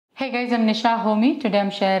Hey guys, I'm Nisa Homey. Today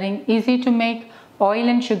I'm sharing easy to make oil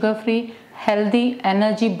and sugar free healthy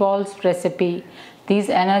energy balls recipe.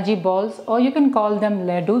 These energy balls, or you can call them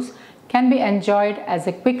laddus, can be enjoyed as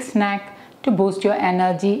a quick snack to boost your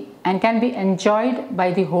energy and can be enjoyed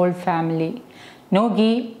by the whole family. No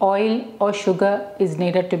ghee, oil or sugar is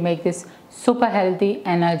needed to make this super healthy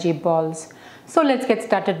energy balls. So let's get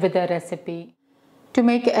started with the recipe. To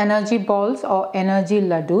make energy balls or energy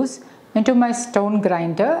laddus, into my stone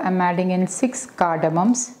grinder, I'm adding in 6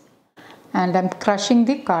 cardamoms and I'm crushing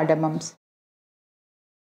the cardamoms.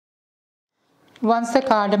 Once the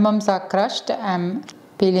cardamoms are crushed, I'm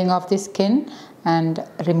peeling off the skin and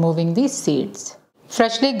removing the seeds.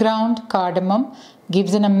 Freshly ground cardamom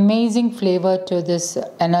gives an amazing flavor to this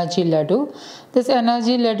energy laddu. This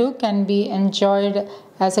energy laddu can be enjoyed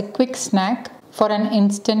as a quick snack for an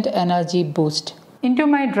instant energy boost. Into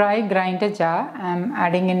my dry grinder jar, I am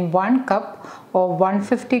adding in 1 cup or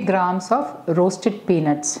 150 grams of roasted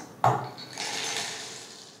peanuts.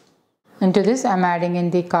 Into this, I am adding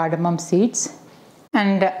in the cardamom seeds.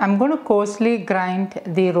 And I'm going to coarsely grind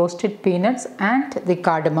the roasted peanuts and the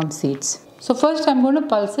cardamom seeds. So first I'm going to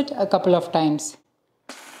pulse it a couple of times.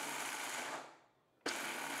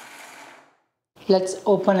 Let's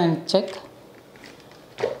open and check.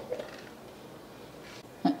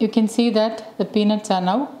 You can see that the peanuts are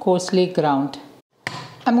now coarsely ground.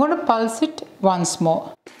 I'm going to pulse it once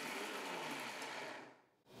more.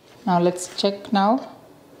 Now let's check now.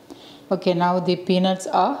 Okay, now the peanuts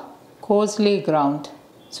are coarsely ground.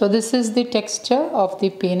 So this is the texture of the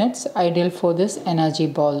peanuts ideal for this energy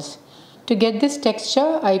balls. To get this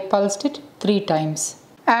texture, I pulsed it 3 times.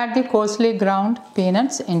 Add the coarsely ground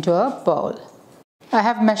peanuts into a bowl. I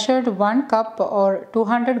have measured 1 cup or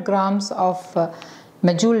 200 grams of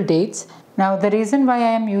medjool dates. Now the reason why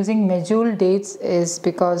I am using medjool dates is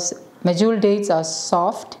because medjool dates are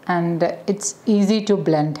soft and it's easy to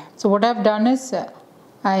blend. So what I've done is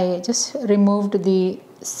I just removed the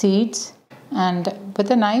seeds and with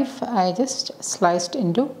a knife I just sliced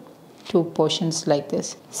into 2 portions like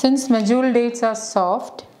this. Since medjool dates are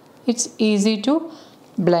soft, it's easy to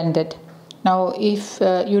blend it. Now if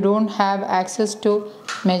you don't have access to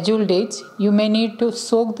medjool dates, you may need to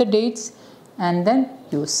soak the dates and then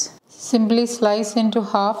use. Simply slice into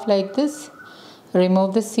half like this,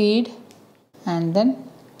 remove the seed and then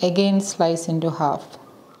again slice into half.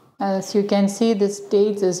 As you can see, this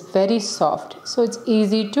dates is very soft, so it's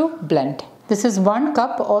easy to blend. This is 1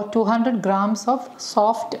 cup or 200 grams of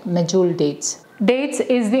soft medjool dates. Dates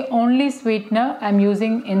is the only sweetener I'm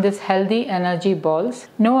using in this healthy energy balls.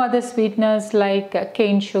 No other sweeteners like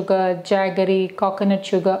cane sugar, jaggery, coconut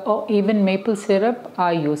sugar or even maple syrup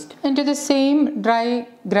are used. Into the same dry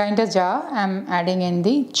grinder jar, I'm adding in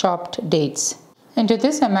the chopped dates. Into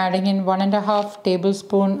this, I'm adding in 1.5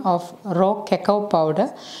 tablespoon of raw cacao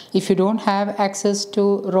powder. If you don't have access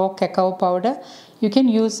to raw cacao powder, you can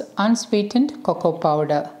use unsweetened cocoa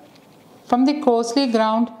powder. From the coarsely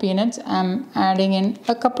ground peanuts, I'm adding in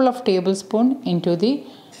a couple of tablespoons into the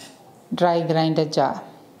dry grinder jar.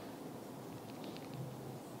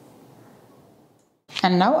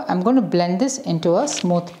 And now I'm going to blend this into a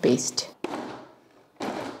smooth paste.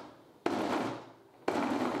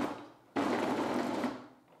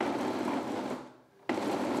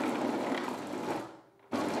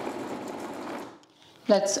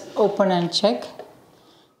 Let's open and check.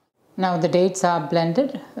 Now the dates are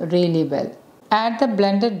blended really well. Add the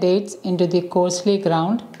blended dates into the coarsely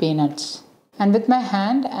ground peanuts. And with my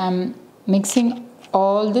hand, I'm mixing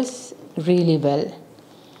all this really well.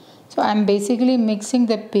 So I'm basically mixing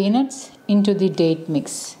the peanuts into the date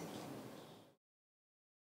mix.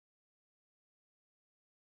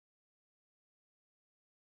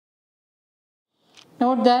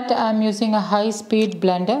 Note that I am using a high-speed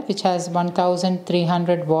blender which has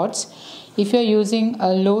 1300 watts. If you are using a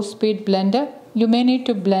low-speed blender, you may need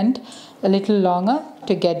to blend a little longer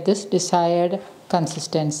to get this desired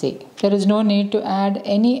consistency. There is no need to add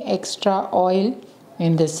any extra oil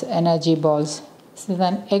in this energy balls. This is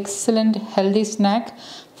an excellent healthy snack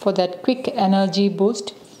for that quick energy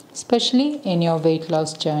boost, especially in your weight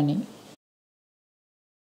loss journey.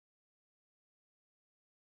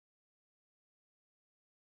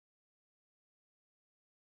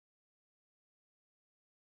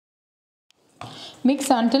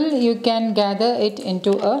 Mix until you can gather it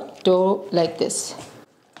into a dough like this.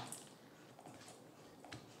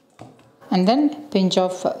 And then pinch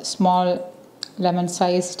off a small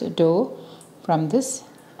lemon-sized dough from this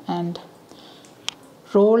and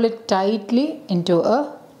roll it tightly into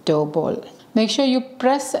a dough ball. Make sure you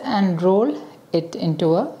press and roll it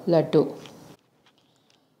into a laddu.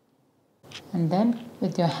 And then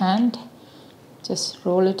with your hand. Just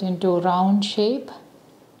roll it into a round shape.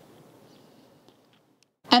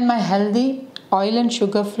 And my healthy oil and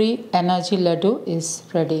sugar free energy laddu is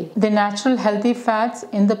ready. The natural healthy fats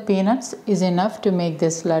in the peanuts is enough to make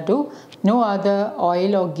this laddu. No other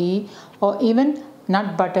oil or ghee or even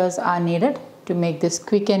nut butters are needed to make this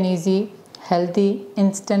quick and easy, healthy,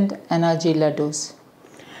 instant energy laddus.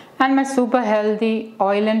 And my super healthy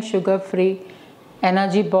oil and sugar free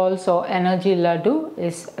energy balls or energy laddu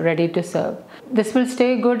is ready to serve. This will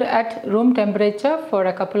stay good at room temperature for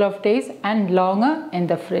a couple of days and longer in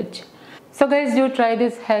the fridge. So guys, do try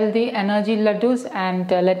this healthy energy laddus and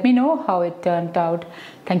let me know how it turned out.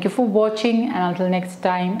 Thank you for watching, and until next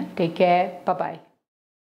time, take care. Bye bye.